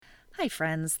Hi,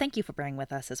 friends. Thank you for bearing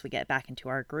with us as we get back into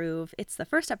our groove. It's the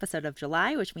first episode of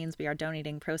July, which means we are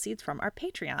donating proceeds from our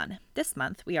Patreon. This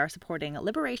month, we are supporting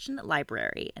Liberation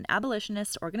Library, an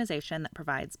abolitionist organization that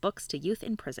provides books to youth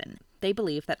in prison. They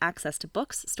believe that access to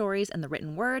books, stories, and the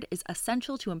written word is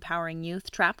essential to empowering youth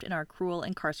trapped in our cruel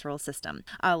and carceral system.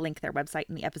 I'll link their website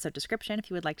in the episode description if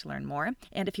you would like to learn more.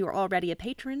 And if you are already a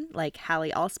patron, like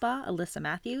Hallie Alspa, Alyssa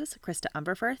Matthews, Krista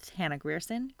Umberfirth, Hannah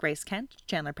Grierson, Grace Kent,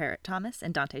 Chandler Parrott Thomas,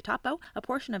 and Dante Topo, a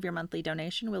portion of your monthly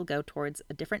donation will go towards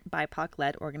a different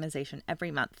BIPOC-led organization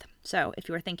every month. So if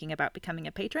you are thinking about becoming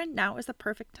a patron, now is the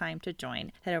perfect time to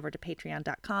join. Head over to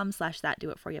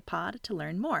patreon.com/thatdoitforyoupod to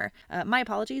learn more. My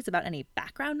apologies about any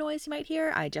background noise you might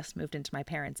hear. I just moved into my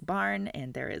parents' barn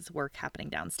and there is work happening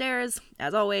downstairs.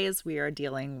 As always, we are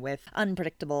dealing with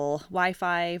unpredictable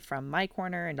Wi-Fi from my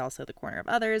corner and also the corner of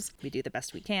others. We do the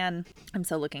best we can. I'm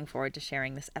so looking forward to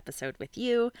sharing this episode with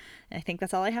you. And I think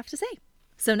that's all I have to say.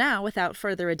 So now, without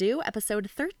further ado,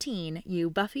 episode 13, You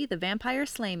Buffy the Vampire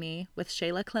Slay Me with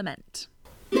Shayla Clement.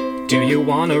 Do you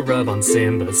wanna rub on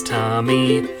Simba's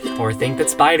tummy? Or think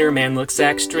that Spider-Man looks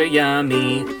extra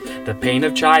yummy? The pain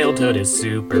of childhood is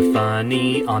super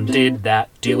funny on Did That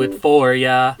Do It For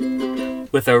Ya?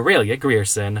 With Aurelia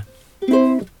Grierson.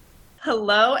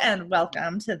 Hello and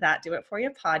welcome to That Do It For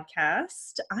You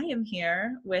podcast. I am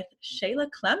here with Shayla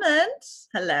Clement.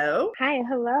 Hello. Hi,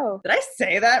 hello. Did I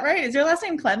say that right? Is your last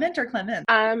name Clement or Clement?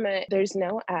 There's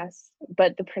no S,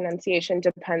 but the pronunciation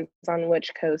depends on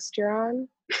which coast you're on.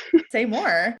 Say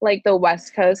more. Like the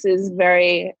West Coast is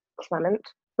very Clement.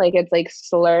 Like it's like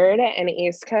slurred, and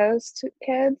East Coast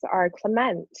kids are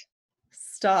Clement.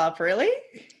 Stop, really?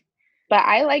 But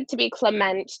I like to be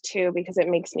Clement too because it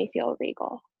makes me feel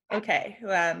regal. Okay,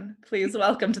 then please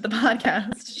welcome to the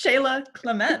podcast, Shayla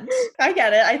Clement. I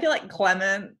get it. I feel like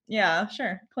Clement. Yeah,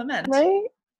 sure. Clement. Right?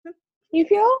 You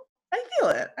feel? I feel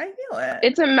it.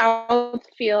 It's a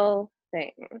mouthfeel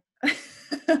thing.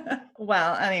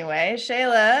 Well, anyway,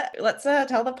 Shayla, let's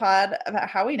tell the pod about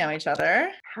how we know each other.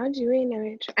 How do we know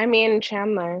each other? I mean,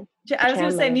 Chandler. I was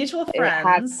going to say mutual friends. It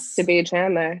has to be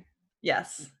Chandler.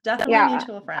 Yes, definitely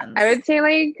mutual friends. I would say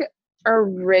like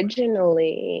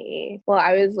originally, well,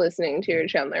 I was listening to your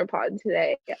Chandler pod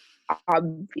today,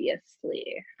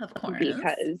 obviously. Of course.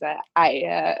 Because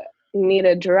I need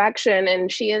a direction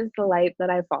and she is the light that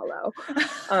I follow.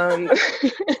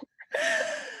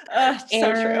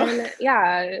 So true.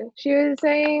 Yeah, she was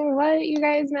saying what you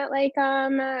guys meant like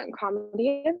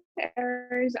comedy of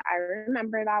errors. I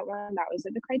remember that one. That was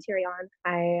at the Criterion.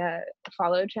 I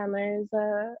follow Chandler's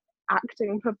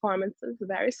acting performances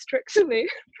very strictly.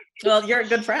 Well, you're a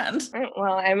good friend.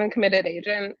 Well, I'm a committed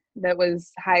agent that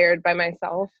was hired by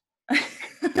myself.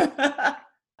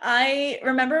 I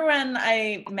remember when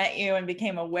I met you and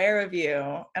became aware of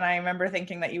you, and I remember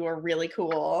thinking that you were really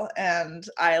cool, and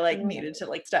I needed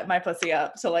to step my pussy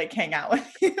up to hang out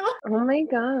with you. Oh my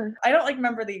god. I don't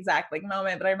remember the exact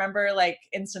moment, but I remember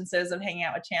instances of hanging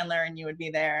out with Chandler and you would be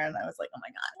there, and I was like, oh my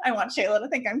god, I want Shayla to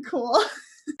think I'm cool.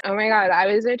 Oh my god,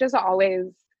 I was just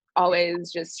always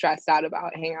just stressed out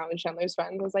about hanging out with Chandler's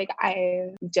friends. I was like,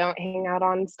 I don't hang out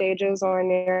on stages or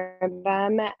near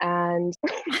them, and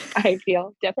I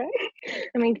feel different.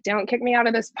 I'm like, don't kick me out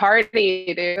of this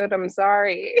party, dude. I'm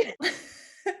sorry.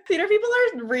 Theater people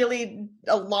are really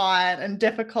a lot and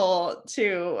difficult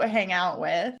to hang out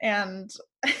with, and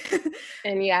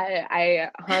yet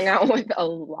I hung out with a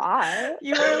lot.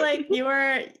 You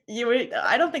were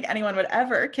I don't think anyone would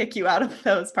ever kick you out of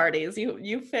those parties.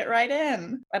 You fit right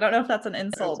in. I don't know if that's an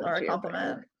insult or a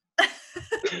compliment.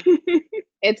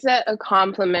 It's a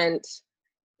compliment,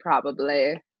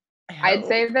 probably. I'd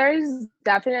say there's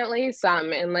definitely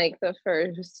some in the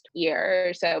first year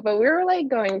or so, but we were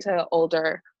going to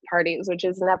older parties, which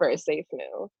is never a safe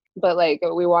move. But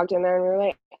we walked in there and we were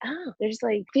like, oh, there's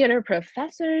theater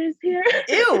professors here.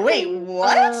 Ew, wait,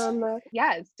 what?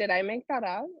 Yes. Did I make that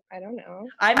up? I don't know.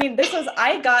 I mean,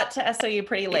 I got to SOU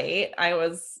pretty late. I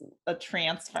was a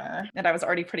transfer and I was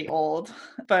already pretty old,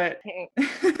 but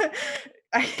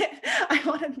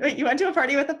wait, you went to a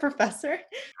party with a professor?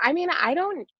 I mean,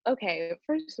 okay,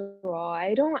 first of all,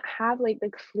 I don't have the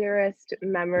clearest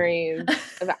memories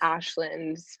of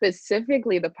Ashland,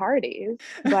 specifically the parties.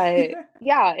 But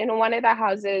yeah, in one of the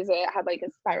houses, it had a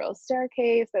spiral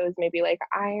staircase that was maybe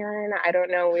iron. I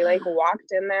don't know. We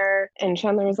walked in there and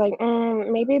Chandler was like,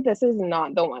 maybe this is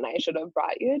not the one I should have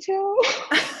brought you to.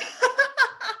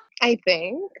 I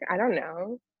think. I don't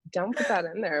know. Don't put that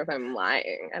in there if I'm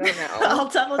lying. I don't know. I'll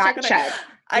double fact check.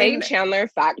 Make Chandler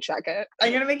fact check it.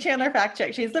 I'm gonna make Chandler fact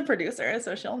check. She's the producer,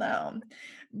 so she'll know.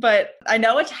 But I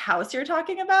know which house you're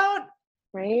talking about.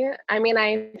 Right? I mean,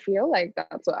 I feel like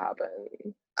that's what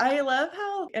happened. I love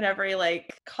how in every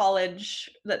like college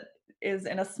that is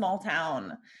in a small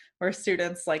town where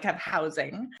students like have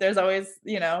housing, there's always,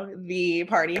 the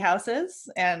party houses,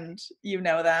 and you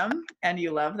know them and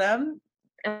you love them.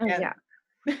 And Yeah.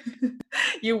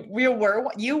 you were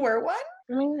one?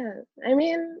 Oh, yeah. I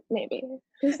mean, maybe.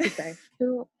 Who's to say?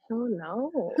 Who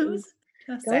knows? Who's to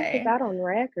Don't put say? that on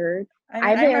record. I mean, I've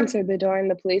I remember. answered the door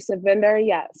and the police have been there.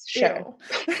 Yes, sure.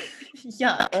 Ew.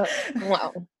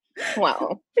 Yuck.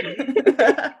 Well.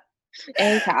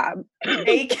 ACAB.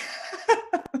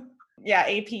 Yeah,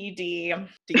 APD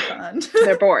defund.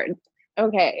 They're bored.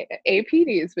 Okay,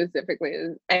 APD specifically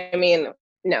is, I mean,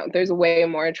 no, there's way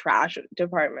more trash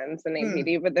departments than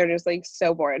APD, but they're just like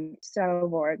so bored.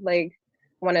 Like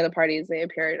one of the parties they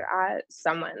appeared at,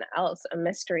 someone else, a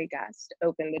mystery guest,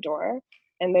 opened the door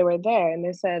and they were there and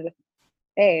they said,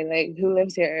 hey, like, who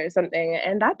lives here or something?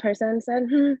 And that person said,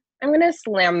 I'm gonna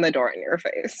slam the door in your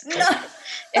face.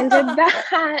 And did that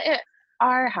at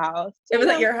our house. It was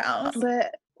at your house.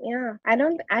 But yeah, I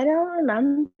don't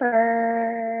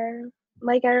remember.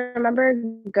 Like, I remember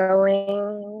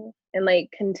going and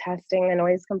like contesting a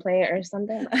noise complaint or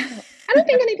something. I don't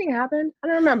think anything happened. I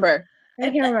don't remember. I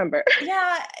can't remember.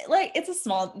 Yeah, like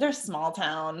they're small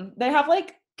town. They have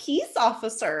like peace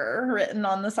officer written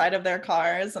on the side of their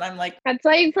cars, and I'm like, that's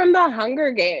like from the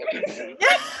Hunger Games.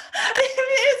 Yeah,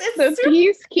 it's the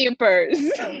peacekeepers.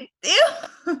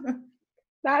 Ew.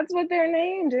 That's what they're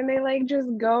named, and they like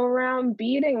just go around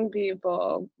beating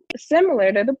people,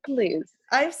 similar to the police.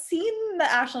 I've seen the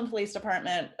Ashland Police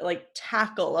Department like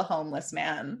tackle a homeless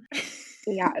man.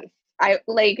 Yes. I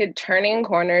like turning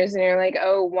corners and you're like,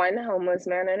 oh, one homeless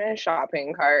man in a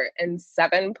shopping cart and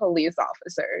 7 police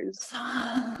officers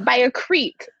by a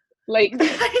creek. Like,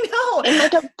 I know. In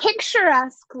like a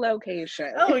picturesque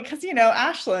location. Oh, because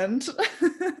Ashland.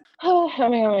 Oh, I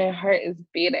mean, my heart is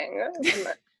beating.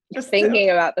 Just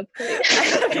thinking about the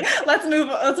police. Okay, let's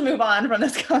move on from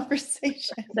this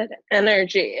conversation. That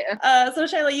energy. So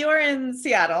Shayla, you are in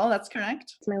Seattle, that's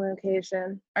correct? It's my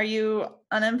location. Are you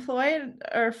unemployed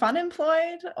or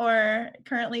fun-employed or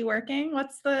currently working?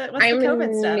 What's the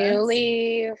COVID status? I'm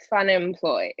newly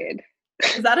fun-employed.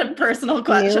 Is that a personal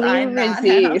question? I'm not.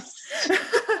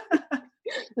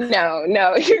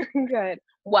 No, you're good.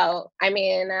 Well, I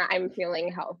mean, I'm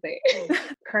feeling healthy.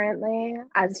 Currently,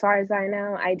 as far as I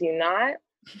know, I do not.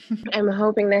 I'm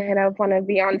hoping to hit up one of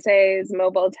Beyonce's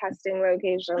mobile testing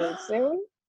locations soon.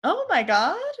 Oh my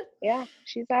God. Yeah,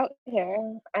 she's out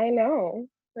here. I know.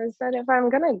 I said if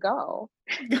I'm going to go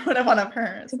to one of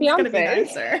hers. To Beyonce. It's going to be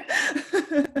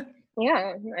nicer.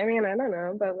 Yeah, I mean, I don't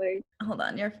know, but like. Hold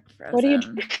on, you're frozen. What are you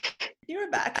You're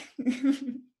back.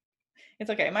 It's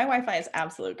okay. My Wi-Fi is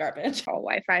absolute garbage. All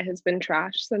Wi-Fi has been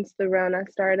trashed since the Rona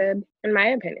started, in my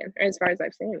opinion, or as far as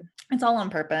I've seen. It's all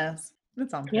on purpose.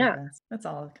 It's on purpose. Yeah. It's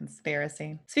all a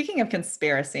conspiracy. Speaking of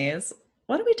conspiracies,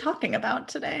 what are we talking about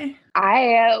today?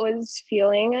 I was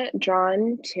feeling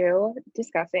drawn to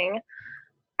discussing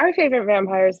our favorite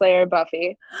vampire slayer,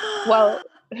 Buffy. Well,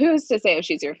 who's to say if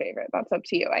she's your favorite? That's up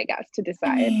to you, I guess, to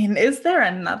decide. I mean, is there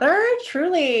another?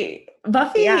 Truly,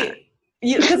 Buffy... Yeah.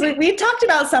 Because we talked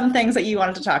about some things that you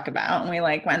wanted to talk about, and we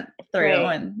like went through,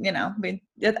 right. And we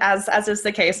as is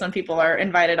the case when people are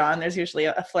invited on, there's usually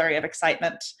a flurry of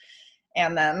excitement,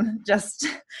 and then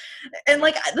and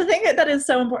like the thing that is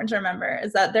so important to remember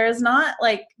is that there's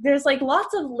like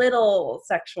lots of little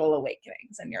sexual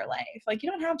awakenings in your life. Like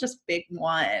you don't have just big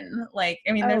one. Like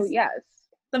I mean, there's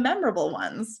the memorable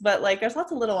ones, but like there's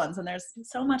lots of little ones and there's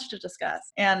so much to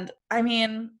discuss. And I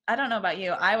mean, I don't know about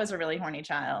you, I was a really horny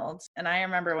child, and I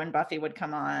remember when Buffy would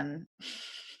come on.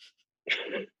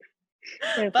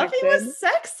 Buffy was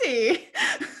sexy.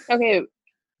 Okay,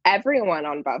 everyone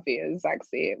on Buffy is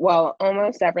sexy. Well,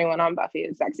 almost everyone on Buffy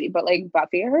is sexy, but like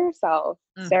Buffy herself,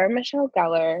 Sarah Michelle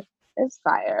Gellar is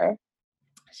fire.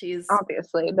 She's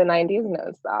obviously the 90s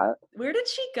knows that. Where did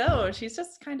she go? She's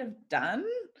just kind of done.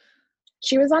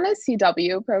 She was on a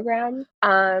CW program.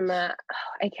 I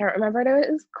can't remember what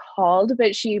it was called,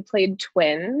 but she played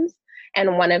twins,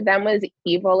 and one of them was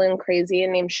evil and crazy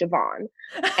and named Siobhan.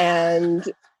 And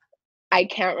I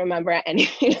can't remember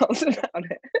anything else about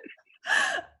it.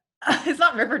 It's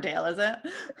not Riverdale, is it?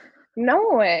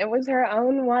 No, it was her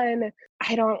own one.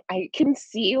 I can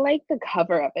see like the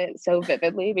cover of it so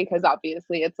vividly because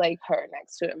obviously it's like her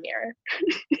next to a mirror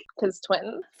because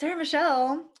twins. Sarah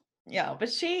Michelle. Yeah,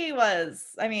 but she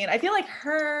was, I mean, I feel like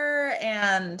her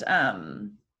and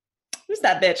who's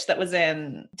that bitch that was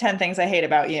in 10 Things I Hate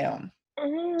About You?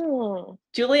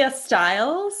 Julia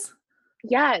Stiles?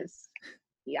 Yes.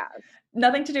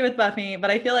 Nothing to do with Buffy, but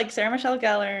I feel like Sarah Michelle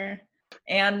Gellar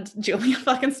and Julia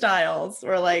fucking Stiles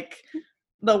were like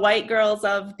the white girls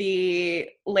of the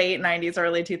late 90s,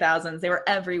 early 2000s, they were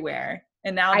everywhere.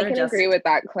 And now I they're can just, agree with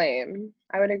that claim.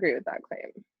 I would agree with that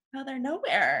claim. oh, they're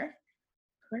nowhere.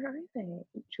 Where are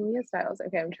they? Julia Stiles.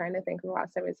 Okay, I'm trying to think of the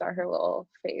last time we saw her little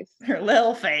face. Her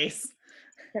little face.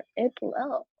 It's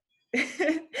little.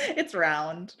 It's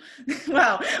round.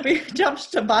 Wow, we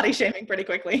jumped to body shaming pretty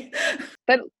quickly.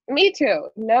 But me too.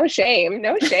 No shame.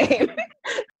 No shame.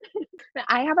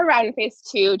 I have a round face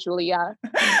too, Julia.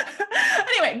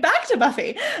 Anyway, back to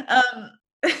Buffy.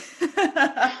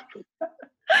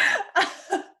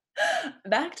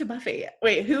 Back to Buffy.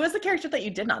 Wait, who was the character that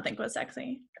you did not think was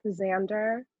sexy?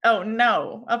 Xander. Oh,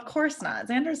 no, of course not.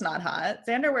 Xander's not hot.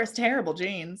 Xander wears terrible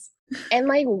jeans. And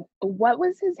like, what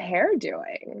was his hair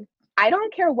doing? I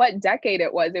don't care what decade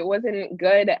it was. It wasn't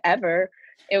good ever.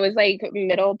 It was like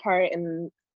middle part, and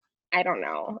I don't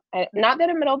know. Not that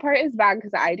a middle part is bad,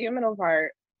 because I do a middle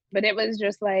part, but it was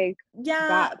just like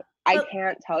bad. I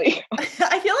can't tell you.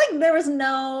 I feel like there was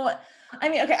no, I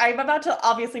mean, okay, I'm about to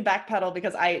obviously backpedal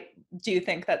because I do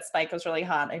think that Spike was really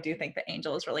hot. I do think that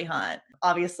Angel is really hot.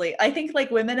 Obviously, I think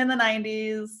like women in the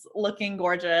 90s looking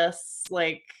gorgeous,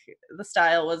 like the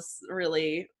style was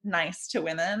really nice to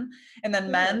women. And then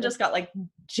men just got like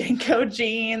Jenko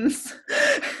jeans.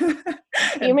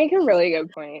 You make a really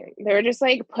good point. They were just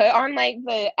like put on like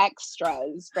the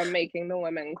extras from making the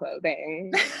women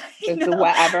clothing. Just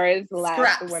whatever is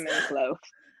left the women's clothes.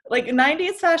 Like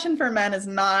 90s fashion for men is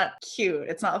not cute.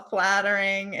 It's not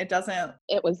flattering. It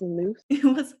was loose. It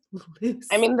was loose.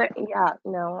 I mean, I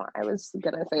was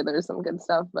gonna say there's some good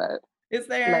stuff, but is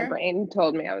there? My brain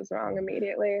told me I was wrong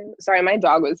immediately. Sorry, my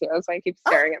dog was here, so I keep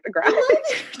staring at the ground.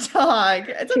 Your dog.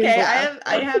 It's okay.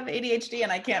 I have ADHD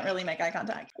and I can't really make eye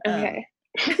contact. Okay.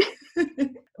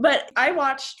 But I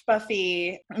watched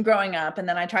Buffy growing up, and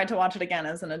then I tried to watch it again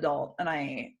as an adult, and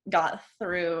I got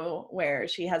through where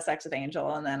she has sex with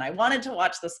Angel, and then I wanted to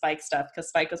watch the Spike stuff because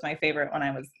Spike was my favorite when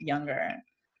I was younger.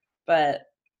 But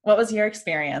what was your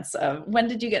experience of, when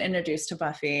did you get introduced to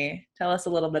Buffy? Tell us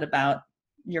a little bit about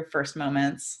your first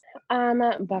moments.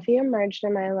 Buffy emerged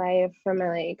in my life from my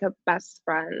like a best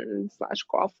friend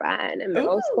 / girlfriend in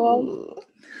middle school.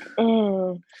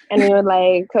 And we would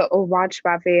like watch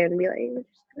Buffy and be like, we're just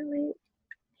gonna like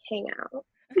hang out.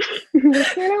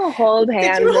 Just gonna hold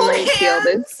hands and like feel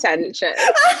this tension.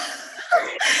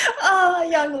 Oh,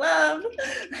 young love.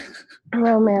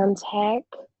 Romantic.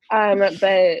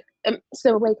 But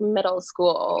so like middle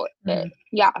school, like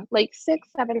 6th,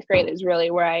 7th grade is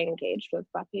really where I engaged with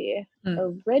Buffy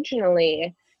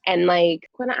originally. And like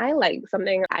when I like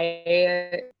something,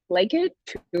 I like it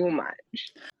too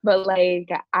much. But like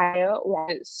I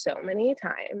watched it so many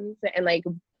times and like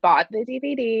bought the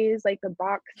DVDs, like the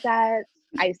box sets.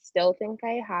 I still think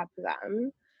I have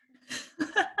them,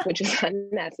 which is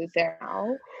unnecessary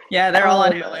now. Yeah, they're all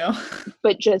on Hulu.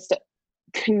 But just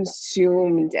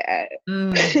consumed it.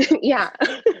 Yeah.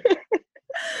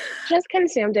 Just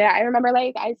consumed it. I remember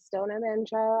like I still know the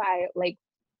intro. I like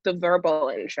the verbal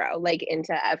intro, like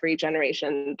into Every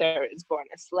Generation There Is Born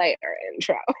a Slayer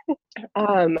intro.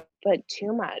 But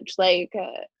too much. Like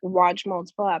watch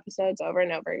multiple episodes over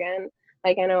and over again.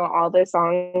 Like I know all the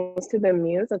songs to the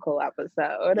musical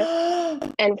episode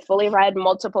and fully read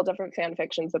multiple different fan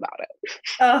fictions about it.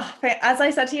 Oh, as I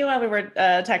said to you while we were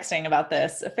texting about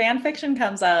this, fan fiction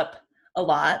comes up a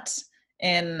lot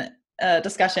in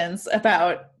discussions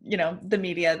about, you know, the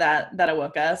media that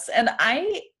awoke us. And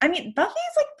I mean, Buffy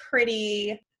is like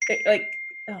pretty, like,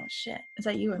 oh shit, is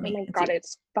that you or me? Oh my god,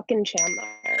 it's fucking Chandler.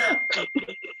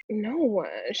 No,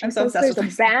 I'm so obsessed with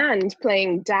there's a band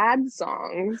playing dad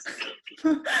songs.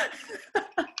 We're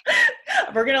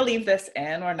gonna leave this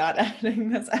in. We're not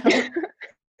editing this out.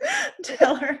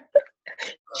 Tell her.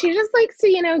 She just likes to,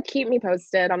 you know, keep me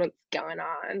posted on what's going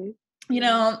on. You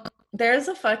know, there's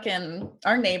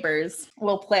our neighbors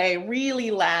will play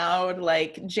really loud,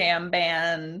 like jam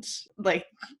band, like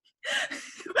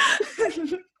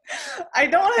I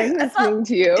don't want to. I'm listening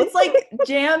to you. It's like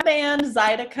jam band,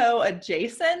 Zydeco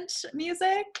adjacent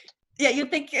music. Yeah, you'd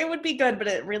think it would be good, but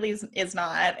it really is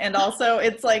not. And also,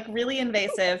 it's like really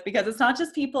invasive because it's not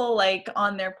just people like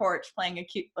on their porch playing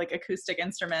like acoustic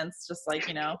instruments. Just like,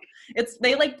 you know,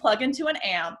 they like plug into an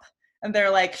amp and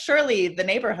they're like, surely the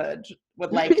neighborhood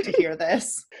would like to hear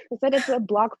this. I said it's a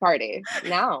block party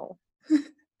now.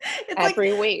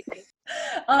 Every week.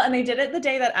 And they did it the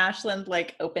day that Ashland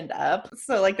like opened up.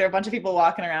 So like there are a bunch of people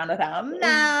walking around without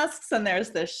masks and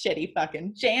there's this shitty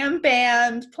fucking jam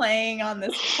band playing on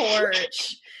this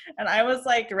porch. And I was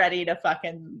like ready to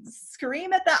fucking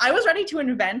scream at that. I was ready to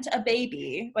invent a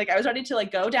baby. Like I was ready to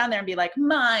like go down there and be like,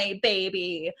 my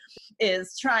baby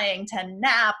is trying to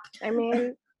nap. I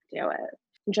mean, do it.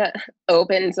 Just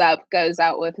opens up, goes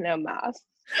out with no mask.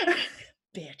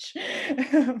 Bitch.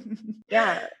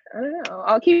 Yeah, I don't know.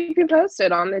 I'll keep you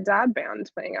posted on the dad band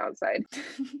playing outside.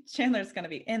 Chandler's going to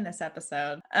be in this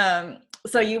episode.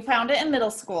 So you found it in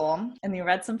middle school and you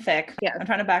read some fic. Yes. I'm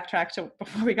trying to backtrack to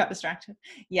before we got distracted.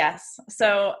 Yes.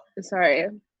 So Sorry.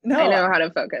 no, I know how to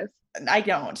focus. I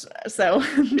don't. So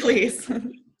please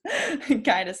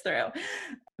guide us through.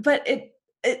 But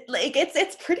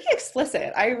it's pretty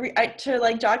explicit. I to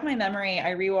like jog my memory,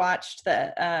 I rewatched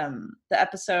the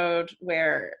episode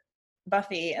where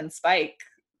Buffy and Spike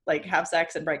like have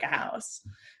sex and break a house.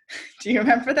 Do you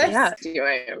remember this? Yeah, do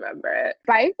I remember it?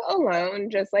 Spike alone,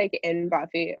 just like in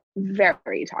Buffy,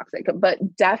 very toxic,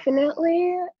 but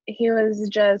definitely he was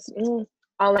just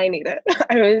all I needed.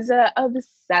 I was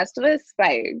obsessed with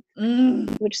Spike,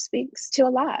 which speaks to a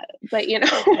lot, but you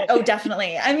know. Oh,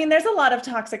 definitely. I mean, there's a lot of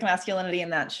toxic masculinity in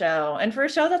that show. And for a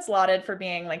show that's lauded for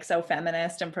being like so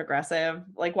feminist and progressive,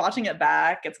 like watching it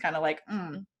back, it's kind of like,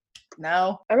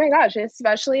 no. Oh my gosh,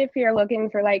 especially if you're looking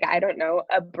for like, I don't know,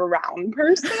 a brown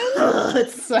person.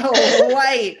 It's so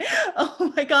white.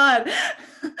 Oh my God.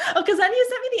 Oh, because then you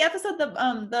sent me the episode,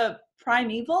 the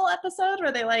Primeval episode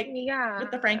where they like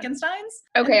with the Frankensteins.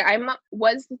 Okay,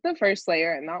 was the first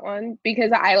Slayer in that one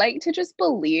because I like to just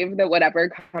believe that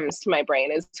whatever comes to my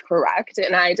brain is correct,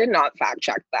 and I did not fact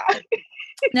check that.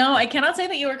 No, I cannot say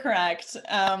that you were correct.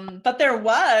 But there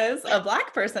was a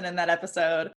Black person in that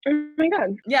episode. Oh my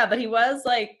God. Yeah, but he was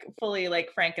like fully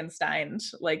like Frankenstein.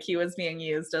 Like he was being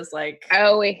used as like.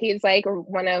 Oh, he's like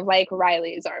one of like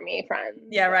Riley's army friends.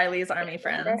 Yeah, Riley's army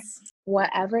friends.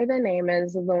 Whatever the name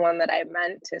is of the one that I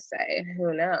meant to say,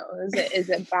 who knows? It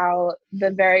is about the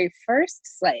very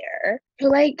first Slayer who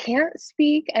like can't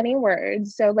speak any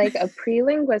words. So like a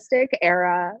pre-linguistic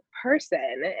era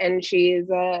person, and she's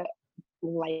a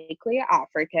likely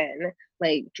African,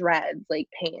 like dreads, like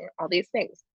paint, all these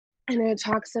things. And it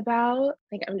talks about,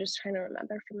 like, I'm just trying to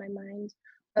remember from my mind,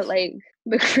 but like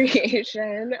the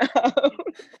creation of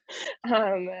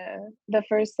the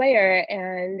first Slayer,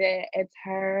 and it's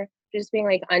her just being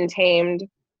like untamed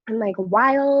and like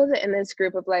wild, and this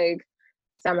group of like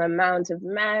some amount of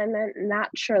men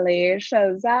naturally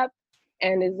shows up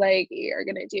and is like, you're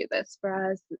gonna do this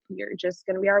for us, you're just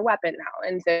gonna be our weapon now.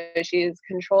 And so she's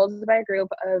controlled by a group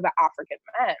of African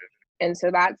men, and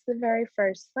so that's the very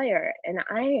first Slayer. And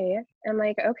I am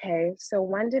like, okay, so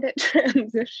when did it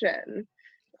transition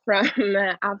from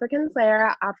African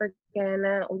Slayer,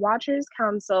 African Watchers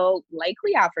Council,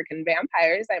 likely African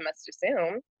vampires, I must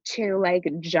assume, to like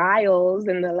Giles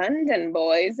and the London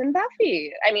Boys and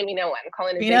Buffy? I mean, we know when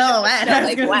colonization.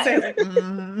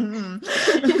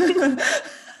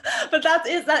 But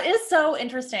that is so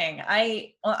interesting.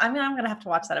 I'm gonna have to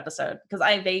watch that episode because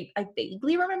I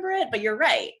vaguely remember it, but you're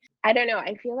right. I don't know.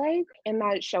 I feel like in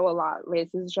that show a lot, race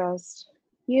is just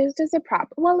used as a prop.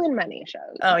 Well, in many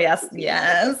shows. Oh yes.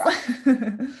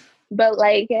 But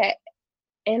like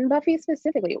in Buffy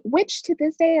specifically, which to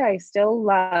this day I still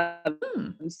love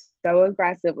so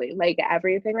aggressively. Like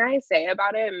everything I say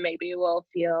about it maybe will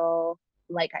feel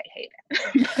like I hate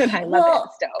it, but I love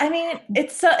it still. I mean,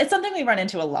 it's something we run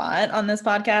into a lot on this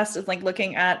podcast, is like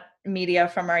looking at media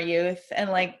from our youth, and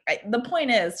like the point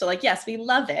is to like, yes, we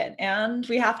love it and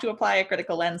we have to apply a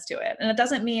critical lens to it, and it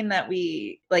doesn't mean that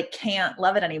we like can't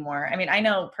love it anymore. I mean, I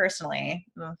know personally,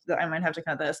 I might have to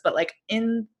cut this, but like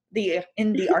in the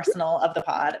arsenal of the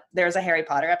pod, there's a Harry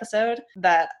Potter episode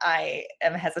that I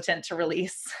am hesitant to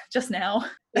release just now.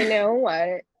 You know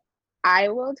what? I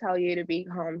will tell you to be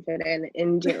confident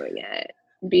in doing it,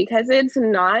 because it's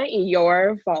not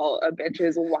your fault a bitch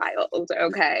is wild,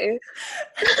 okay?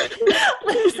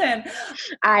 Listen,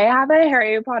 I have a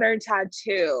Harry Potter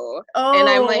tattoo, and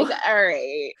I'm like, all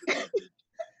right.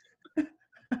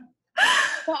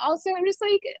 But also, I'm just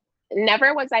like,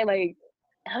 never was I like,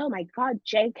 oh my God,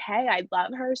 JK, I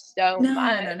love her so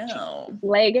much. No.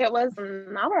 Like, it was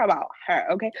never about her,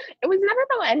 okay? It was never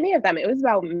about any of them. It was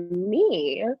about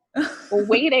me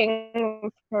waiting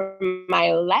for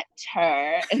my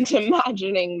letter and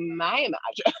imagining my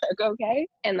magic, okay?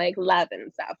 And like love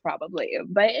and stuff, probably.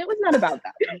 But it was not about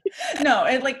that. No,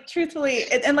 and like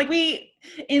truthfully, and like we,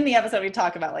 in the episode, we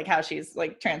talk about like how she's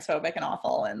like transphobic and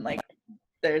awful, and like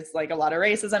there's like a lot of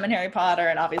racism in Harry Potter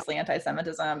and obviously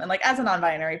anti-Semitism. And like as a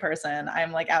non-binary person,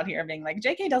 I'm like out here being like,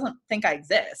 JK doesn't think I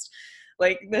exist.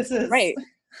 Like this is right.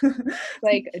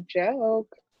 Like a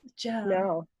joke.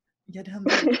 No.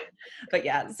 But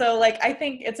yeah, so like I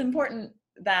think it's important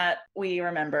that we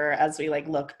remember as we like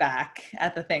look back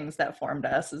at the things that formed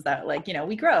us is that like, you know,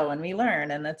 we grow and we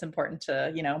learn, and it's important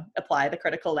to, you know, apply the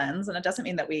critical lens. And it doesn't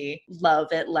mean that we love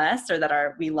it less, or that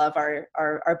we love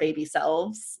our baby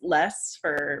selves less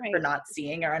for not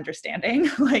seeing or understanding.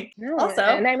 Like, no, also,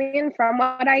 and I mean, from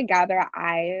what I gather,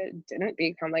 I didn't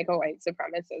become like a white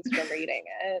supremacist from reading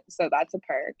it, so that's a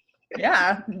perk.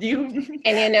 Yeah, and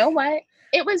you know what?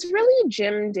 It was really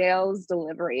Jim Dale's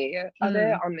delivery of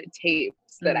it on the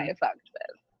tapes that I fucked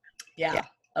with. Yeah.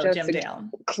 Oh, just Jim Dale.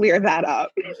 Clear that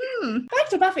up. Back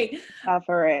to Buffy.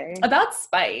 Suffering. About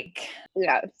Spike.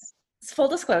 Yes. Full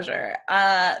disclosure,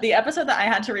 the episode that I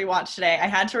had to rewatch today, I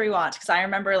had to rewatch because I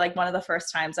remember like one of the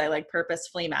first times I like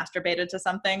purposefully masturbated to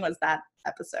something was that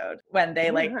episode when they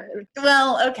like,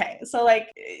 well, okay. So like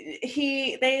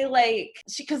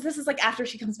because this is like after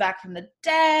she comes back from the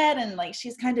dead and like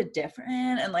she's kind of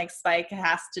different, and like Spike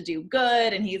has to do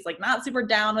good and he's like not super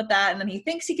down with that. And then he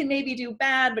thinks he can maybe do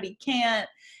bad, but he can't.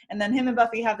 And then him and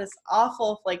Buffy have this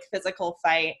awful like physical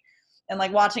fight. And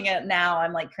like watching it now,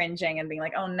 I'm like cringing and being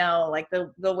like, oh no, like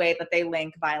the way that they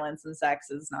link violence and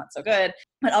sex is not so good.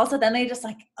 But also then they just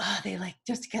like, they like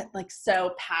just get like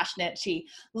so passionate. She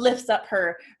lifts up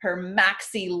her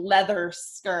maxi leather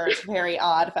skirt, very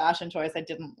odd fashion choice. I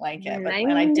didn't like it, but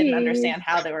and I didn't understand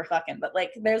how they were fucking. But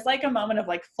like there's like a moment of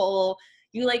like full,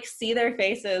 you like see their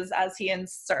faces as he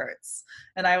inserts.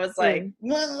 And I was like,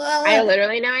 I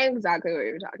literally know exactly what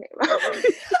you're talking about.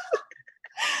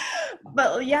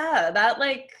 But yeah, that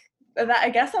I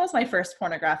guess that was my first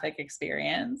pornographic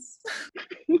experience.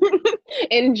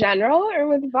 In general or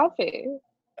with Buffy?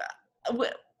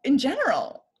 In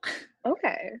general.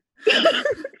 Okay.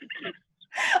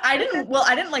 I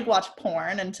didn't like watch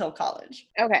porn until college.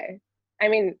 Okay. I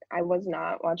mean, I was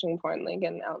not watching porn like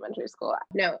in elementary school.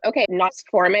 No. Okay. Not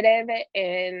formative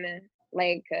in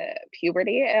like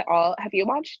puberty at all. Have you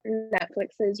watched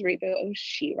Netflix's reboot of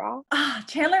She-Ra?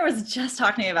 Chandler was just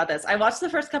talking to me about this. I watched the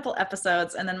first couple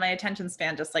episodes and then my attention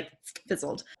span just like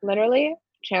fizzled. Literally,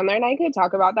 Chandler and I could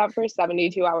talk about that for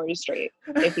 72 hours straight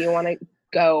if you want to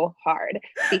go hard.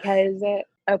 Because,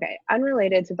 okay,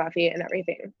 unrelated to Buffy and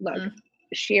everything. Look,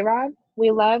 She-Ra,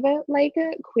 we love it like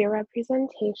a queer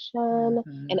representation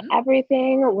and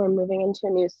everything. We're moving into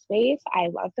a new space. I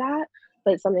love that.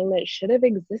 But something that should have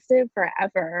existed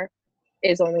forever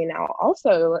is only now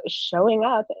also showing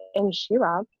up in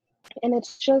She-Ra. And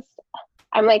it's just,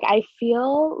 I'm like, I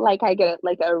feel like I get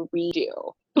like a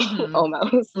redo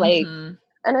almost, like a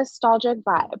nostalgic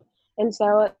vibe. And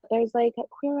so there's like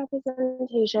queer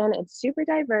representation. It's super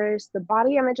diverse. The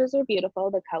body images are beautiful.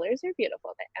 The colors are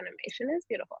beautiful. The animation is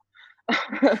beautiful.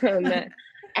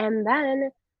 And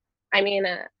then, I mean,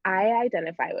 I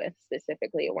identify with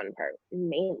specifically one part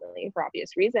mainly for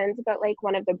obvious reasons, but like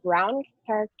one of the brown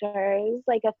characters,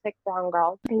 like a thick brown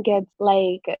girl, gets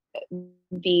like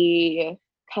the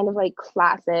kind of like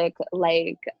classic,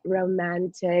 like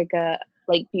romantic,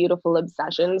 like beautiful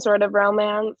obsession sort of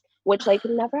romance, which like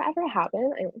never ever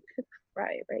happened. I could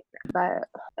cry right now,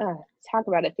 but talk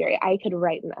about a theory. I could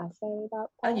write an essay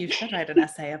about that. Oh, you should write an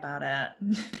essay about it.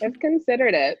 I've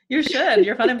considered it. You should.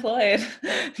 You're unemployed.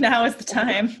 Now is the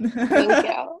time. Thank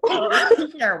you.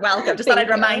 You're welcome. Just thought I'd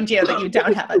remind you that you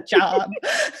don't have a job.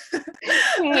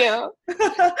 Yeah.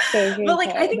 But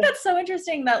like, I think that's so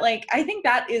interesting that like, I think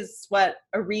that is what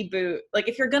a reboot, like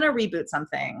if you're going to reboot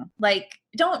something, like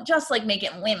don't just like make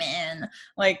it women,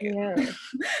 like,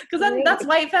 because then that's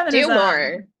white feminism.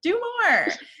 Do more.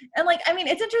 And like, I mean,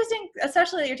 it's interesting,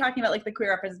 especially that you're talking about like the queer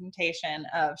representation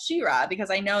of She-Ra, because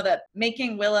I know that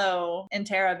making Willow and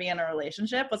Tara be in a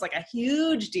relationship was like a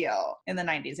huge deal in the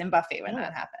 90s in Buffy when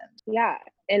that happened. Yeah,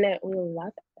 and we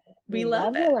love it. We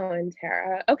love it. Willow and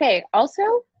Tara. Okay, also,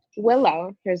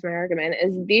 Willow, here's my argument,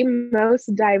 is the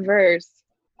most diverse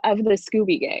of the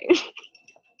Scooby Gang.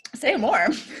 Say more.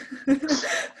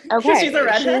 Okay. She's a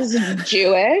redhead. She's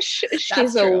Jewish.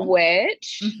 She's a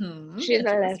witch. She's a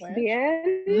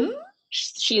lesbian. Mm-hmm.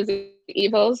 She's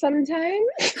evil sometimes.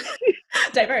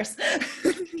 Diverse.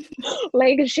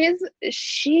 Like she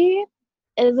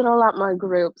is in a lot more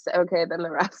groups, okay, than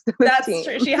the rest of the team. That's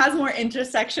true. She has more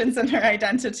intersections in her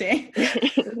identity.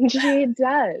 She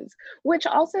does. Which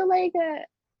also like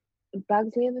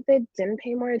bugs me that they didn't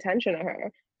pay more attention to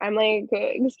her. I'm like,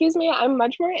 excuse me, I'm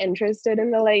much more interested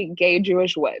in the like gay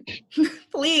Jewish witch.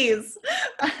 Please.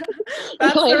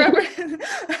 That's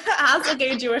as a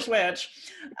gay Jewish witch,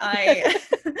 I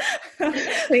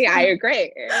like, I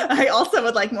agree. I also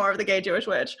would like more of the gay Jewish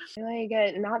witch. Like,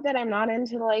 not that I'm not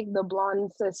into like the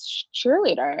blonde cis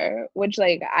cheerleader, which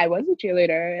like I was a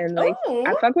cheerleader and like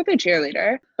I fuck with a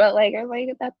cheerleader, but like I'm like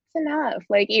that's enough.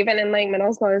 Like even in like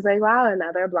middle school, I was like, wow,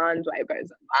 another blonde white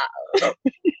person. Wow.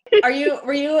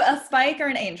 Were you a Spike or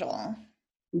an Angel?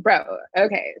 Bro,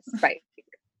 okay, Spike.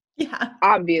 Yeah.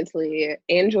 Obviously,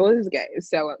 Angel is gay,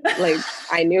 so like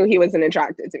I knew he wasn't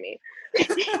attracted to me.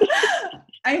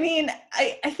 I mean,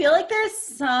 I feel like there's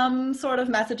some sort of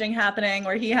messaging happening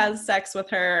where he has sex with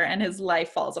her and his life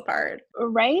falls apart.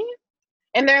 Right?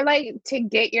 And they're like, to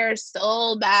get your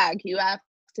soul back, you have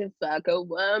to fuck a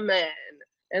woman.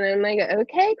 And I'm like,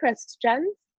 okay,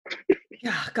 Christian.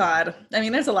 Oh, God. I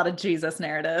mean, there's a lot of Jesus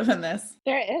narrative in this.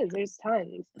 There is. There's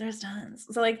tons. There's tons.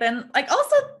 So, like, then, like,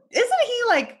 also, isn't he,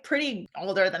 like, pretty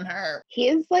older than her?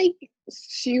 He's, like,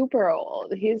 super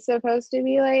old. He's supposed to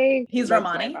be, like... He's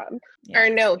Romani? Yes. Or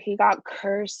no, he got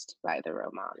cursed by the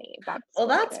Romani.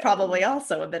 That's probably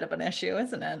also a bit of an issue,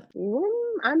 isn't it?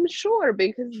 I'm sure,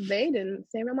 because they didn't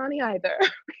say Romani either.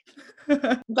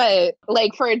 But,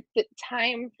 like, for the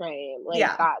time frame, like,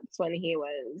 that's when he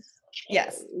was...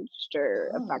 changed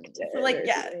or affected. So like,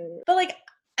 yeah. But like,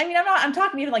 I mean, I'm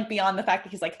talking even like beyond the fact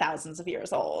that he's like thousands of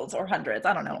years old or hundreds.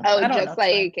 I don't know. Oh, I don't just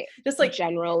know. Just like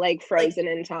general, like frozen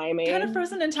in time age. Kind of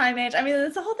frozen in time age. I mean,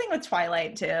 it's the whole thing with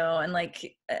Twilight too. And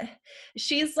like,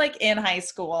 she's like in high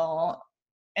school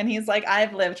and he's like,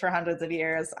 I've lived for hundreds of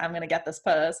years. I'm going to get this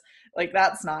pose. Like,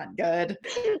 that's not good.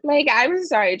 Like, I'm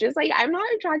sorry. Just like, I'm not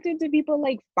attracted to people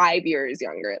like 5 years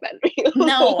younger than me.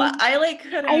 No, I like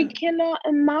couldn't. I cannot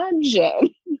imagine.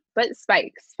 But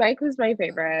Spike was my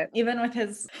favorite. Even with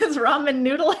his ramen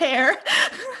noodle hair.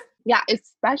 Yeah,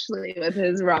 especially with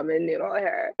his ramen noodle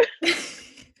hair.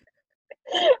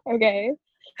 Okay.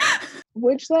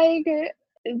 Which like,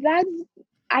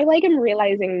 I like him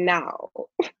realizing now,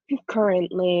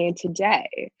 currently,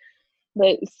 today,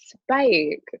 that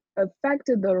Spike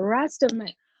affected the rest of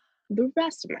my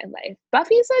life.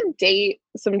 Buffy said, date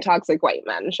some toxic white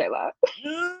men, Shayla.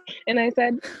 And I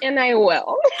said, and I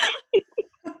will.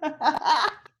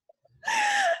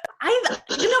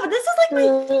 But this is like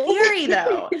my theory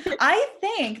though. I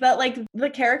think that like the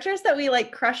characters that we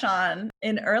like crush on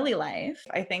in early life,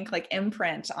 I think like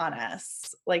imprint on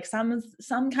us, like some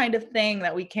kind of thing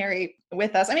that we carry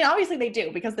with us. I mean, obviously they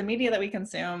do, because the media that we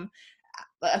consume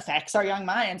affects our young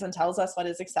minds and tells us what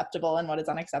is acceptable and what is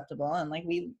unacceptable, and like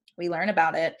we learn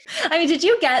about it. I mean, did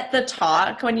you get the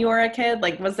talk when you were a kid?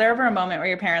 Like, was there ever a moment where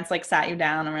your parents like sat you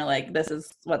down and were like, this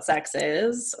is what sex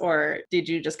is? Or did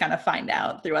you just kind of find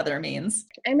out through other means?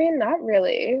 I mean, not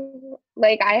really.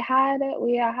 Like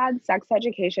we had sex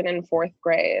education in 4th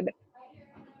grade,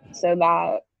 so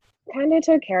that kind of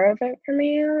took care of it for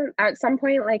me. At some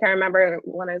point, like I remember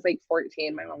when I was like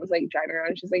 14, my mom was like driving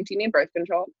around, she's like, do you need birth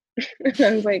control? And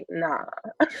I was like, nah.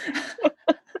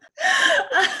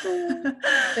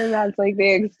 And that's like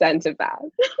the extent of that.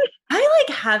 I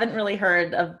like haven't really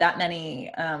heard of that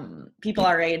many people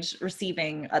our age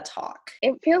receiving a talk.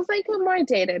 It feels like a more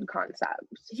dated concept.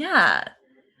 Yeah.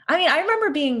 I mean, I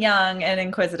remember being young and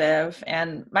inquisitive,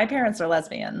 and my parents are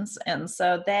lesbians. And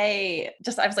so I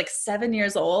was like 7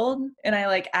 years old, and I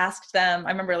like asked them,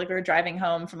 I remember like we were driving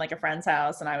home from like a friend's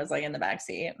house and I was like in the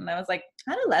backseat and I was like,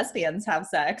 how do lesbians have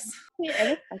sex?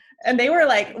 Yeah. And they were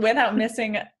like, without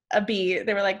missing a beat,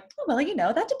 they were like, oh, well, you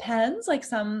know, that depends. Like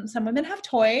some women have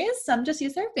toys, some just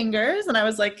use their fingers. And I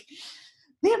was like,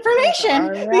 the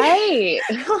information. All right.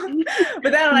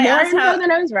 But then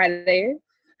when I was ready.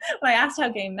 When I asked how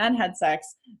gay men had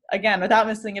sex, again, without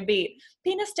missing a beat,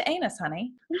 penis to anus,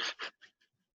 honey.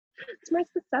 It's more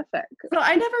specific. So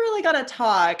I never really got a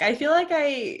talk. I feel like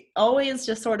I always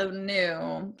just sort of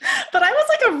knew. But I was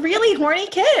like a really horny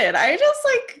kid. I just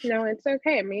like... No, it's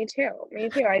okay. Me too.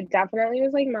 I definitely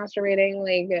was like masturbating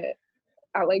like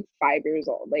at like 5 years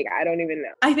old. Like, I don't even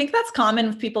know. I think that's common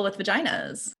with people with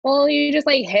vaginas. Well, you just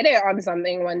like hit it on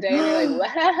something one day and you're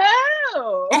like,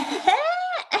 whoa.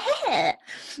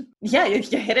 Yeah, you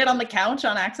hit it on the couch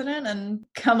on accident and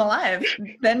come alive.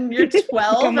 Then you're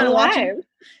 12 and watching.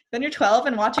 Then you're 12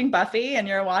 and watching Buffy, and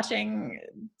you're watching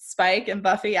Spike and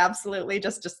Buffy absolutely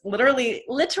just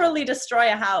literally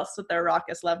destroy a house with their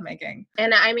raucous lovemaking.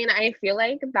 And I mean, I feel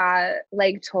like that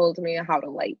like told me how to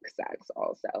like sex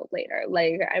also later.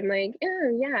 Like I'm like,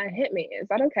 oh yeah, hit me. Is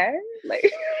that okay? Like,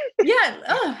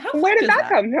 yeah. Where did that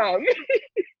come from?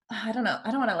 I don't know.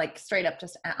 I don't want to like straight up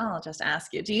I'll just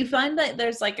ask you. Do you find that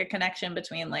there's like a connection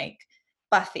between like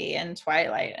Buffy and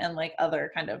Twilight and like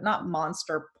other kind of not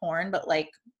monster porn, but like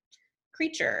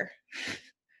creature,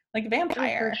 like Oh,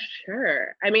 vampire. for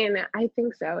sure. I mean, I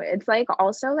think so. It's like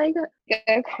also like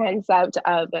a concept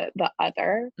of the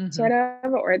other sort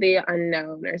of, or the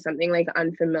unknown, or something like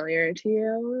unfamiliar to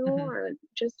you, or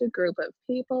just a group of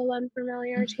people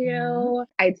unfamiliar to you.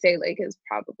 I'd say like is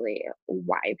probably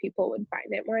why people would find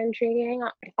it more intriguing.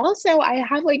 Also, I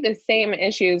have like the same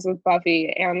issues with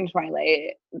Buffy and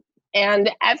Twilight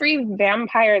and every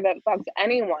vampire that fucks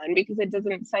anyone, because it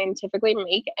doesn't scientifically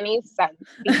make any sense,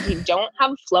 because you don't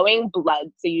have flowing blood,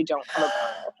 so you don't have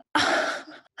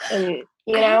a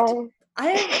boner. And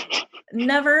I've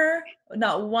never,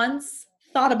 not once,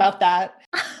 thought about that.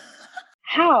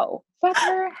 How? Fuck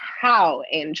her. How,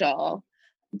 Angel?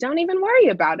 Don't even worry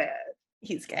about it.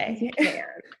 He's gay. You can.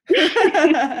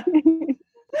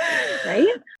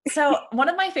 Right? So one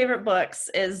of my favorite books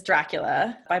is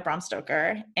Dracula by Bram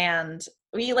Stoker. And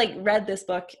we like read this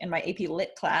book in my AP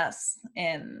Lit class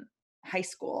in high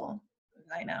school.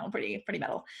 I know, pretty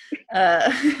metal.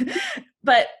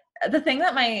 But the thing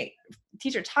that my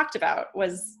teacher talked about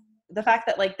was the fact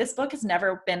that like this book has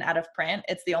never been out of print.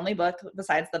 It's the only book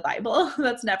besides the Bible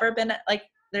that's never been like,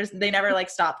 they never like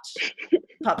stopped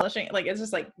publishing, like it's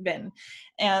just like been.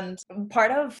 And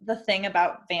part of the thing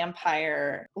about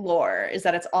vampire lore is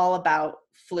that it's all about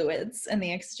fluids and the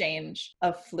exchange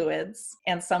of fluids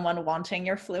and someone wanting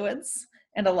your fluids.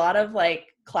 And a lot of like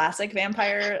classic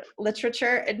vampire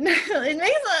literature, it makes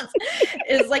sense,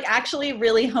 is like actually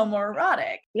really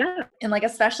homoerotic. Yeah. And like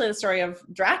especially the story of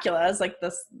Dracula is like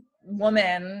this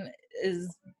woman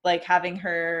is like having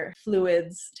her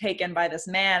fluids taken by this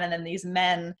man, and then these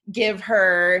men give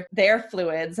her their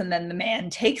fluids, and then the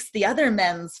man takes the other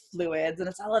men's fluids, and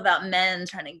it's all about men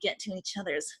trying to get to each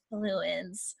other's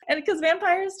fluids. And because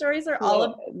vampire stories are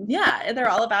they're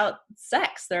all about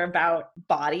sex. They're about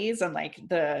bodies and like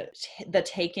the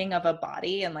taking of a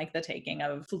body and like the taking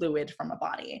of fluid from a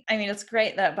body. I mean, it's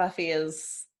great that Buffy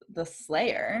is the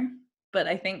slayer, but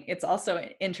I think it's also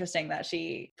interesting that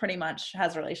she pretty much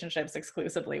has relationships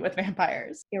exclusively with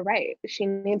vampires. You're right. She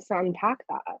needs to unpack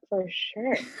that for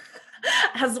sure.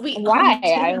 As we Why? all do.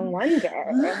 I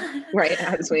wonder. Right,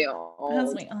 as we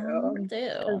all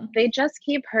do. They just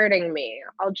keep hurting me.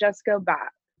 I'll just go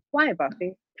back. Why,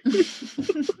 Buffy?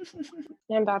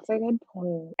 And that's a good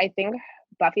point. I think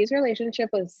Buffy's relationship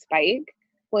with Spike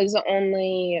was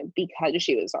only because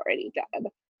she was already dead.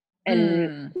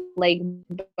 And like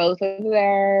both of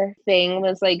their thing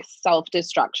was like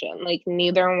self-destruction. Like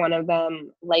neither one of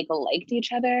them like liked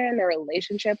each other, and their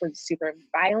relationship was super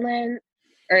violent.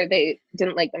 Or they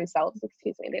didn't like themselves,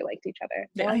 excuse me, they liked each other.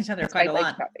 They liked each other quite a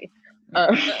lot.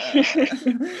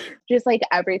 Just like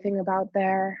everything about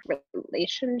their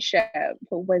relationship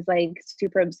was like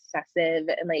super obsessive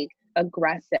and like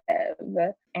aggressive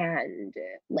and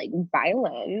like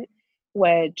violent,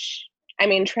 which I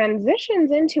mean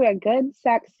transitions into a good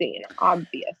sex scene,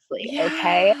 obviously,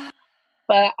 okay?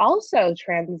 But also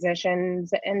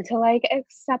transitions into like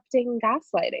accepting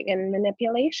gaslighting and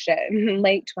manipulation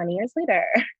like 20 years later.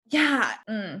 Yeah.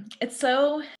 It's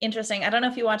so interesting. I don't know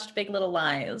if you watched Big Little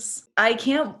Lies. I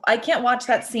can't watch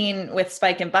that scene with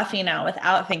Spike and Buffy now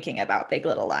without thinking about Big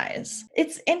Little Lies.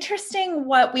 It's interesting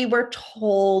what we were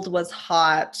told was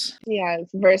hot. Yes,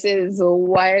 versus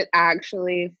what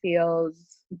actually feels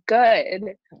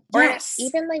good, or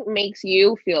even like makes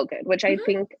you feel good, which I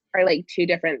think are like two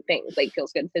different things. Like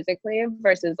feels good physically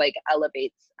versus like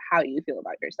elevates how you feel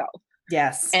about yourself.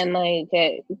 Yes. And like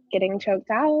getting choked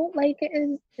out like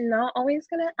is not always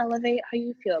gonna elevate how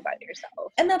you feel about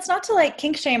yourself. And that's not to like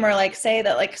kink shame or like say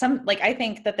that like some like I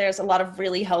think that there's a lot of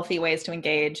really healthy ways to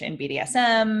engage in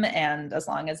BDSM, and as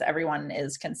long as everyone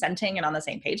is consenting and on the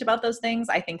same page about those things,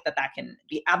 I think that can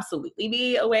be absolutely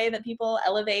be a way that people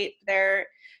elevate their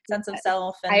sense of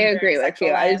self. And I agree with you.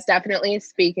 I was definitely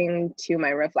speaking to my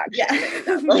reflection in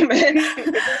that moment.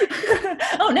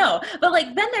 Oh no, but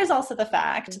like then there's also the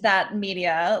fact that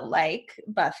media like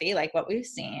Buffy, like what we've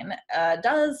seen,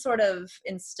 does sort of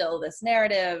instill this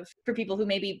narrative for people who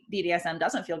maybe BDSM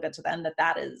doesn't feel good to them,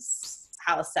 that is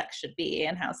how sex should be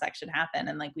and how sex should happen.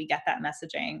 And like we get that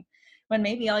messaging when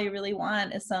maybe all you really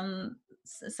want is some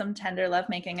tender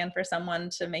lovemaking and for someone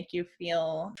to make you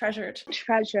feel treasured,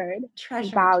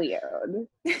 valued.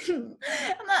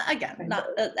 Not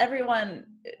everyone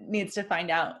needs to find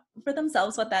out for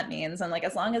themselves what that means, and like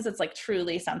as long as it's like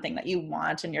truly something that you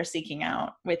want and you're seeking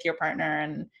out with your partner,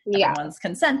 and everyone's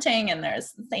consenting and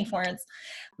there's safe words.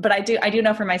 But I do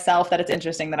know for myself that it's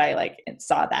interesting that I like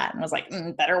saw that and was like,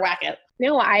 better whack it.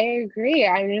 No, I agree.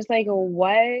 I'm just like,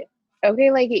 what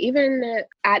okay, like even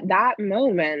at that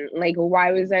moment, like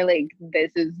why was I like,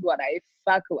 this is what I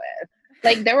fuck with?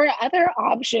 Like there were other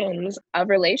options of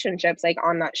relationships like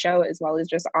on that show as well as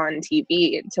just on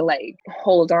TV to like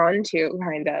hold on to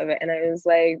kind of. And I was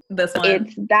like, This one.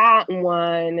 it's that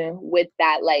one with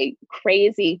that like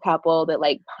crazy couple that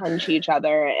like punch each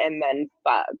other and then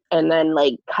fuck and then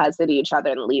like cuss at each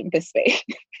other and leave the space.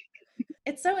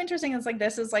 It's so interesting. It's like,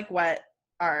 this is like what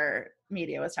our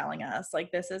media was telling us,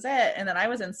 like, this is it. And then I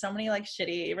was in so many like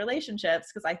shitty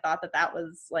relationships because I thought that that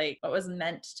was like what was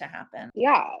meant to happen.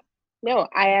 Yeah. No,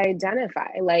 I identify.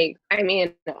 Like, I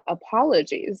mean,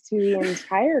 apologies to the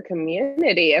entire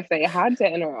community if they had to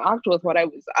interact with what I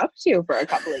was up to for a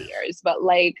couple of years. But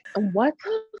like, what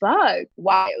the fuck?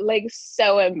 Why? Like,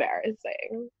 so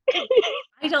embarrassing.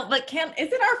 I don't, but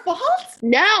is it our fault?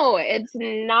 No, it's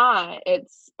not.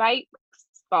 It's Spike's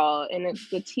fault and it's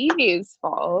the TV's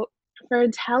fault for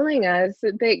telling us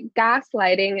that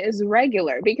gaslighting is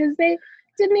regular because they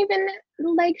didn't even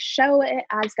like show it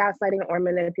as gaslighting or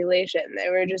manipulation. They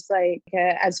were just like,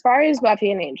 as far as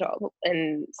Buffy and Angel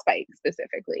and Spike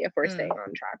specifically, if we're staying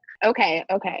on track. Okay.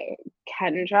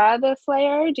 Kendra the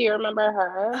Slayer, do you remember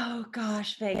her? Oh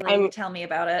gosh, vaguely. Tell me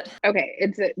about it. Okay,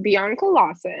 it's Bianca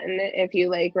Lawson, if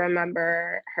you like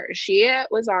remember her. She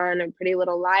was on Pretty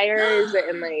Little Liars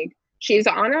and like she's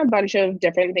on a bunch of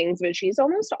different things, but she's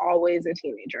almost always a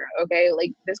teenager, okay?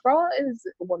 Like, this girl is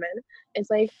a woman. Is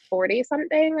like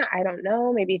 40-something. I don't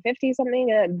know, maybe 50-something.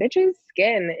 Bitch's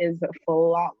skin is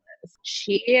flawless.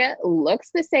 She looks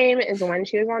the same as when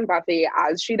she was on Buffy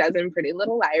as she does in Pretty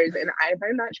Little Liars, and I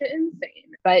find that shit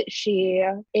insane. But she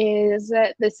is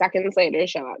the second Slater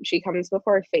show up. She comes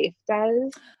before Faith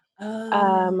does.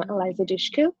 Eliza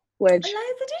Dushku. Which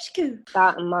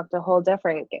that unlocked a whole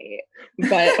different gate.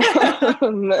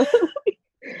 But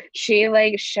she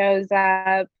like shows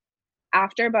up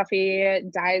after Buffy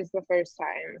dies the first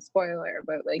time. Spoiler,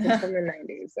 but like it's from the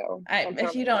 90s. So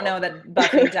if you don't know that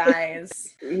Buffy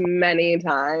dies many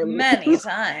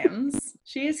times.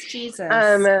 She's Jesus.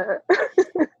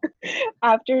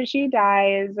 After she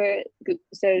dies,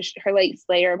 so her like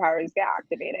Slayer powers get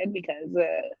activated because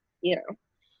you know,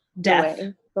 death.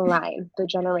 The line, the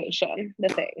generation, the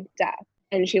thing, death.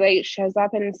 And she like shows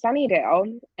up in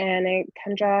Sunnydale, and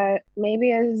Kendra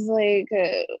maybe is like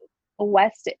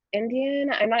West Indian.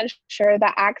 I'm not sure.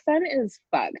 The accent is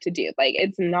fucked, dude. Like,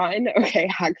 it's not an okay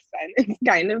accent. It's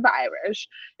kind of Irish,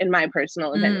 in my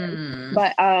personal opinion.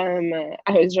 But I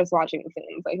was just watching the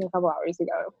scenes like a couple hours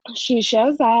ago. She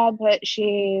shows up, but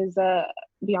she's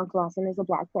Bianca Lawson is a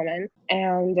Black woman,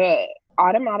 and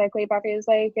automatically Buffy is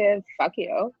like, fuck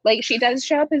you. Like, she does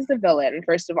show up as the villain,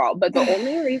 first of all, but the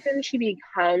only reason she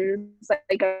becomes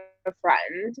like a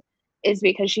friend is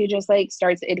because she just like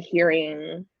starts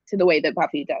adhering to the way that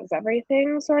Buffy does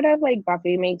everything, sort of. Like,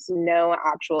 Buffy makes no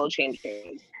actual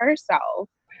changes herself,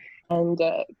 and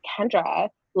Kendra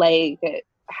like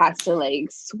has to like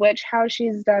switch how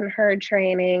she's done her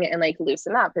training and like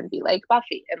loosen up and be like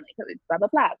Buffy and like blah blah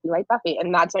blah, be like Buffy.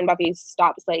 And that's when Buffy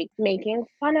stops like making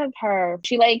fun of her.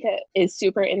 She like is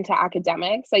super into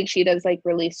academics. Like, she does like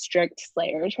really strict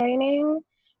Slayer training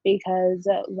because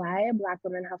why Black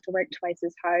women have to work twice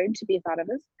as hard to be thought of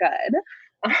as good.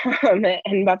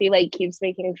 And Buffy like keeps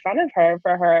making fun of her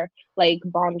for her like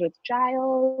bond with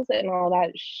Giles and all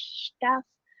that stuff.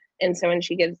 And so when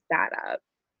she gives that up,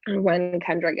 when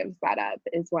Kendra gives that up,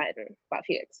 is when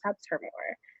Buffy accepts her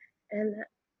more. And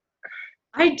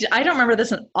I don't remember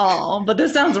this at all, but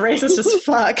this sounds racist as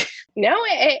fuck. No,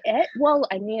 well,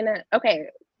 I mean, okay,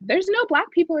 there's no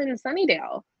Black people in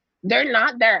Sunnydale. They're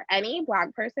not there. Any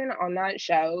Black person on that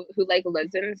show who like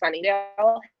lives in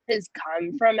Sunnydale has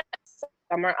come from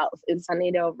somewhere else. Is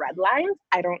Sunnydale redlined?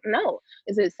 I don't know.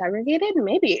 Is it segregated?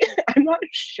 Maybe. I'm not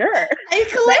sure.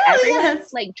 But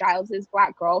everyone's like Giles's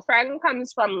Black girlfriend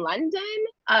comes from London.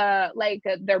 Like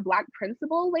their Black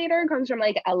principal later comes from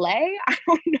like LA. I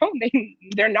don't know.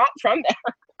 They're not from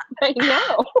there. I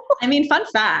know. I mean, fun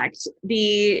fact,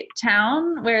 the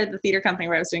town where the theater company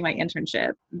where I was doing my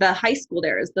internship, the high school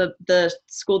there is the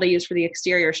school they use for the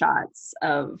exterior shots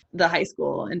of the high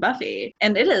school in Buffy.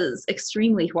 And it is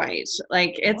extremely white.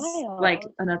 Like, it's like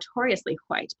a notoriously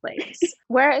white place.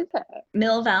 Where is it?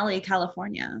 Mill Valley,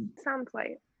 California. Sounds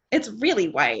white. It's really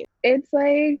white. It's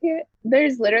like,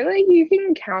 there's literally, you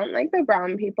can count like the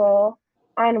brown people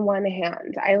on one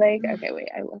hand. I like, okay, wait,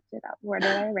 I looked it up. Where did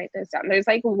I write this down? There's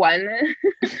like one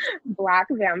Black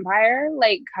vampire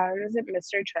like comes at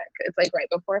Mr. Trick. It's like right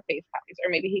before Faith comes, or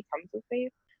maybe he comes with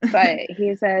Faith. But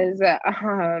he says,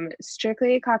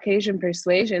 strictly Caucasian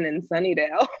persuasion in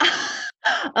Sunnydale.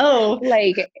 Oh.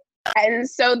 Like, and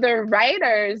so the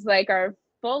writers like are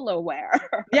full aware.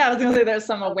 Yeah, I was gonna say there's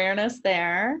some awareness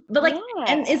there. But like,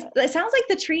 and it sounds like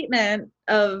the treatment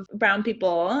of brown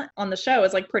people on the show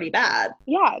is like pretty bad.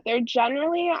 Yeah, they're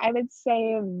generally, I would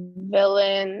say,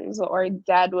 villains or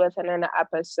dead within an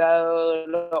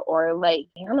episode or like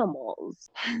animals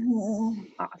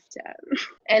often.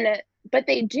 But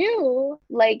they do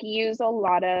like use a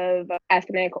lot of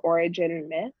ethnic origin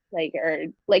myth, or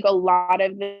a lot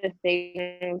of the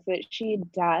things that she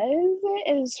does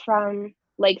is from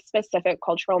like specific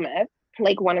cultural myth.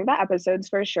 Like one of the episodes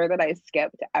for sure that I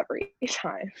skipped every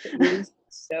time, it was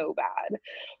so bad,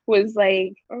 was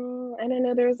like, I don't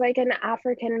know, there was like an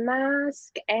African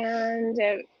mask and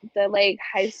the like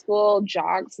high school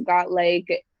jocks got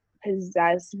like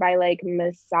possessed by like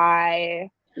Maasai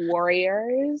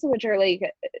warriors, which are like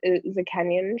is a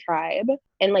Kenyan tribe,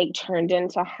 and like turned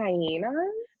into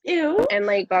hyenas. Ew. And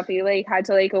like Buffy like had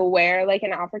to like wear like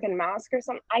an African mask or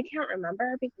something. I can't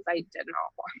remember because I did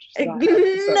not watch that.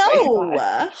 No,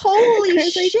 holy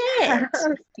shit.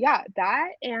 Yeah, that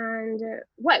and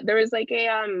what? There was like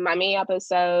a mummy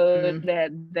episode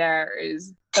that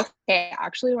there's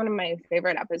actually one of my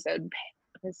favorite episodes,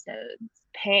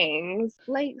 Pangs,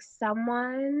 like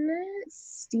someone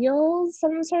steals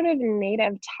some sort of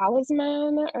native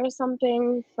talisman or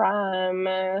something from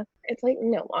it's like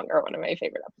no longer one of my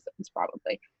favorite episodes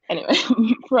probably, anyway,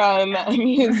 from a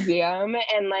museum,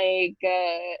 and like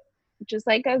just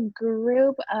like a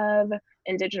group of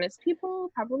indigenous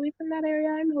people, probably from that area,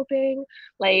 I'm hoping,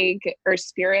 like, or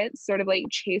spirits sort of like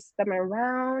chase them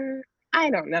around. I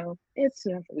don't know. It's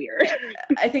weird.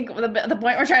 I think the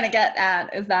point we're trying to get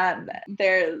at is that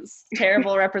there's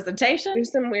terrible representation.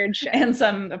 There's some weird shit. And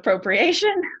some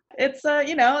appropriation. It's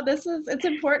it's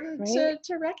important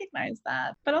to recognize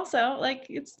that. But also, like,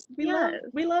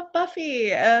 we love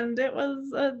Buffy, and it was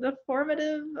the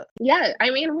formative. Yeah, I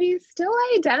mean, we still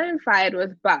identified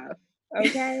with Buff.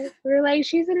 Okay, we're like,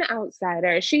 she's an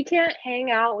outsider. She can't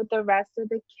hang out with the rest of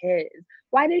the kids.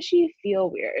 Why does she feel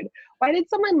weird? Why did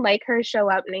someone like her show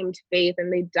up named Faith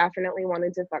and they definitely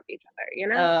wanted to fuck each other, you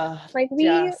know?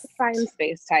 We find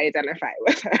space to identify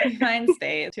with her. We find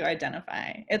space to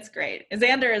identify. It's great.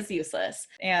 Xander is useless.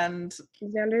 And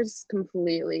Xander's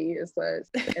completely useless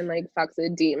and like fucks a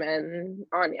demon,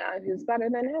 Anya, who's better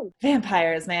than him.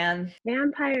 Vampires, man.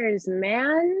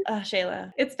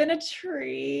 Shayla. It's been a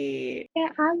treat.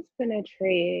 It has been a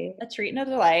treat. A treat and a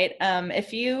delight.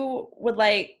 If you would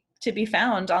like to be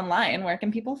found online, where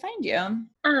can people find you? I'm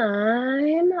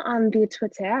on the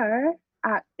Twitter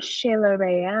at Shayla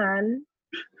Rayann,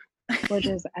 which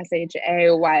is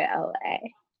SHAYLA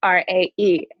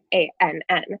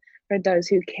for those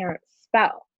who can't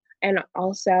spell. And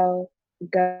also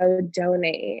go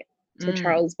donate to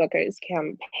Charles Booker's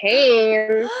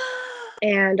campaign.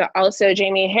 And also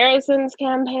Jamie Harrison's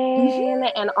campaign,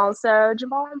 and also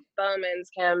Jamal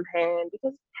Bowman's campaign,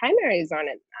 because primaries aren't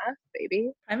enough,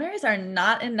 baby. Primaries are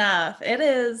not enough. It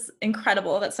is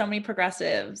incredible that so many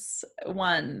progressives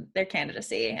won their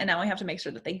candidacy, and now we have to make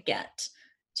sure that they get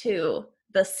to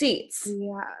the seats.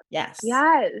 Yeah. Yes.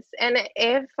 And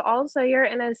if also you're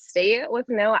in a state with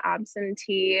no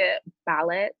absentee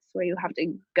ballots where you have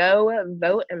to go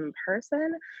vote in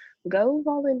person, go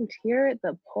volunteer at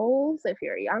the polls if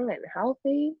you're young and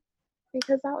healthy,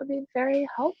 because that would be very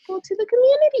helpful to the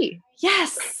community.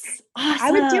 Yes. Awesome. I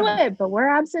would do it, but we're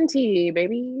absentee,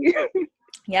 baby.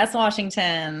 Yes,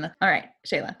 Washington. All right,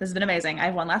 Shayla, this has been amazing. I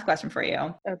have one last question for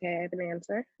you. Okay, I have an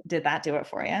answer. Did that do it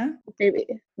for you? Baby,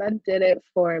 that did it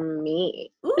for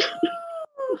me. Ooh,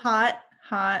 hot.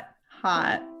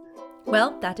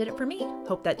 Well, that did it for me.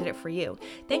 Hope that did it for you.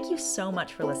 Thank you so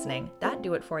much for listening. That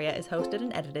Do It For Ya is hosted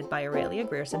and edited by Aurelia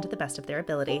Grierson to the best of their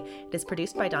ability. It is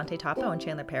produced by Dante Topo and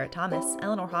Chandler Parrott-Thomas.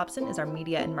 Eleanor Hobson is our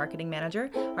media and marketing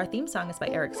manager. Our theme song is by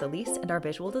Eric Solis, and our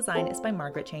visual design is by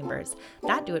Margaret Chambers.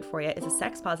 That Do It For Ya is a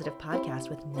sex-positive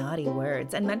podcast with naughty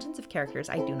words and mentions of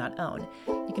characters I do not own.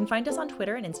 You can find us on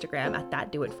Twitter and Instagram at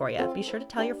That Do It For Ya. Be sure to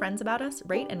tell your friends about us,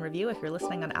 rate and review if you're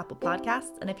listening on Apple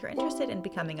Podcasts, and if you're interested in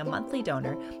becoming a monthly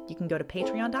donor, you can go to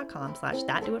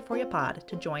patreon.com/thatdoitforyoupod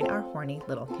to join our horny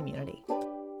little community.